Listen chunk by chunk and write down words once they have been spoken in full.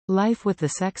Life with the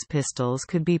Sex Pistols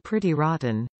could be pretty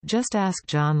rotten, just ask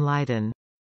John Lydon.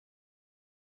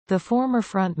 The former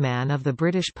frontman of the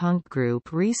British punk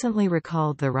group recently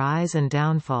recalled the rise and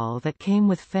downfall that came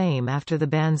with fame after the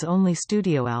band's only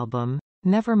studio album,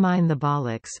 Never Mind the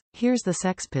Bollocks, Here's the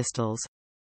Sex Pistols.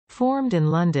 Formed in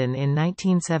London in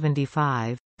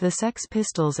 1975, the Sex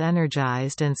Pistols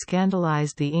energized and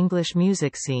scandalized the English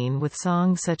music scene with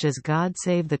songs such as God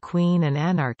Save the Queen and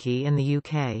Anarchy in the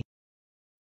UK.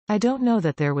 I don't know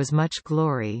that there was much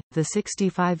glory, the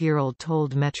 65-year-old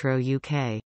told Metro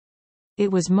UK.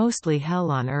 It was mostly hell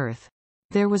on earth.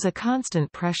 There was a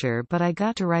constant pressure, but I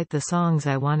got to write the songs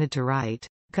I wanted to write,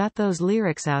 got those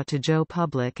lyrics out to Joe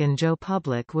Public, and Joe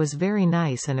Public was very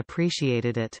nice and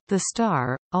appreciated it. The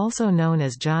Star, also known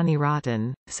as Johnny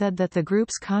Rotten, said that the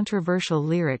group's controversial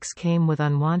lyrics came with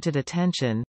unwanted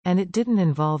attention, and it didn't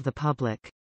involve the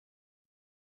public.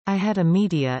 I had a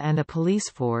media and a police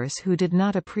force who did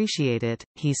not appreciate it,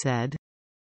 he said.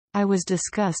 I was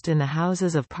discussed in the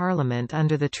Houses of Parliament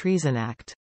under the Treason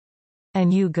Act.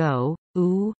 And you go,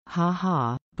 ooh, ha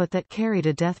ha, but that carried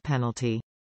a death penalty.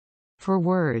 For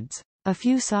words. A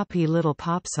few soppy little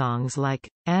pop songs like,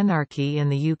 Anarchy in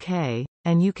the UK,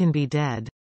 and You Can Be Dead.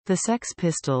 The Sex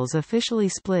Pistols officially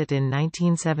split in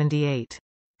 1978.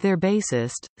 Their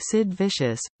bassist, Sid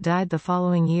Vicious, died the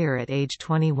following year at age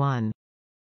 21.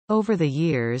 Over the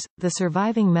years, the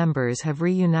surviving members have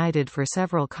reunited for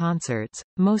several concerts,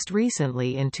 most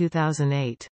recently in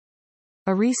 2008.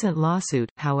 A recent lawsuit,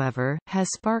 however, has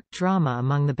sparked drama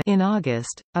among the In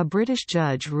August, a British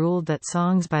judge ruled that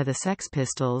songs by the Sex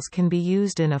Pistols can be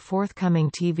used in a forthcoming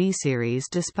TV series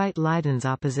despite Lydon's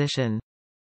opposition.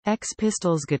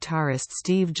 Ex-Pistols guitarist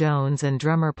Steve Jones and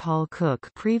drummer Paul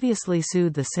Cook previously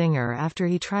sued the singer after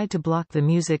he tried to block the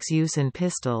music's use in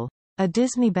Pistol, a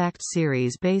Disney-backed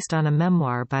series based on a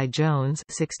memoir by Jones,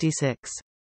 66.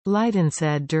 Lydon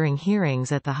said during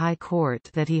hearings at the High Court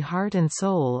that he heart and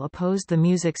soul opposed the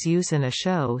music's use in a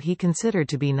show he considered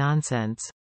to be nonsense.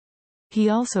 He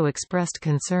also expressed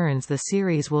concerns the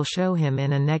series will show him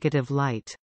in a negative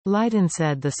light. Lydon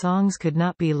said the songs could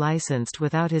not be licensed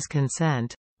without his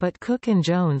consent, but Cook and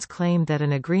Jones claimed that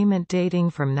an agreement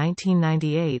dating from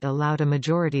 1998 allowed a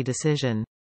majority decision.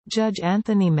 Judge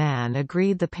Anthony Mann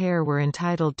agreed the pair were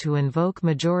entitled to invoke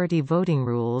majority voting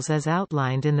rules as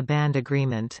outlined in the band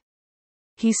agreement.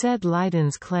 He said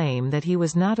Lydon's claim that he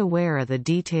was not aware of the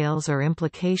details or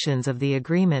implications of the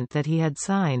agreement that he had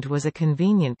signed was a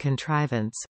convenient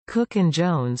contrivance. Cook and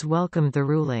Jones welcomed the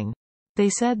ruling. They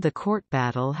said the court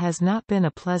battle has not been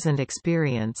a pleasant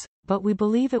experience, but we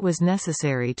believe it was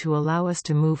necessary to allow us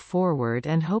to move forward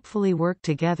and hopefully work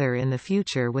together in the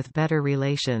future with better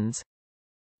relations.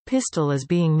 Pistol is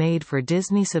being made for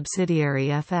Disney subsidiary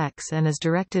FX and is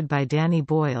directed by Danny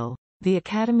Boyle, the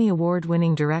Academy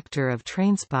Award-winning director of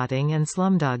Trainspotting and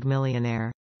Slumdog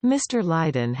Millionaire. Mr.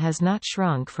 Lydon has not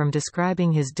shrunk from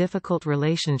describing his difficult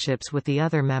relationships with the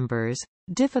other members,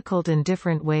 difficult in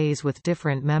different ways with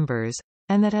different members,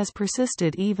 and that has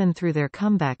persisted even through their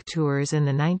comeback tours in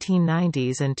the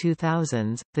 1990s and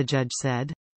 2000s, the judge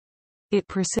said.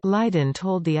 Lydon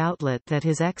told the outlet that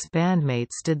his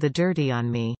ex-bandmates did the dirty on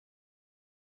me.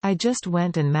 I just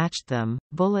went and matched them,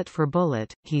 bullet for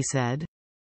bullet, he said.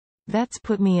 That's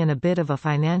put me in a bit of a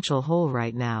financial hole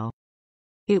right now.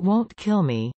 It won't kill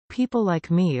me, people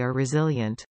like me are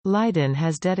resilient. Lydon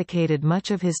has dedicated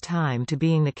much of his time to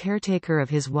being the caretaker of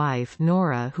his wife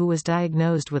Nora, who was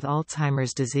diagnosed with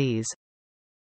Alzheimer's disease.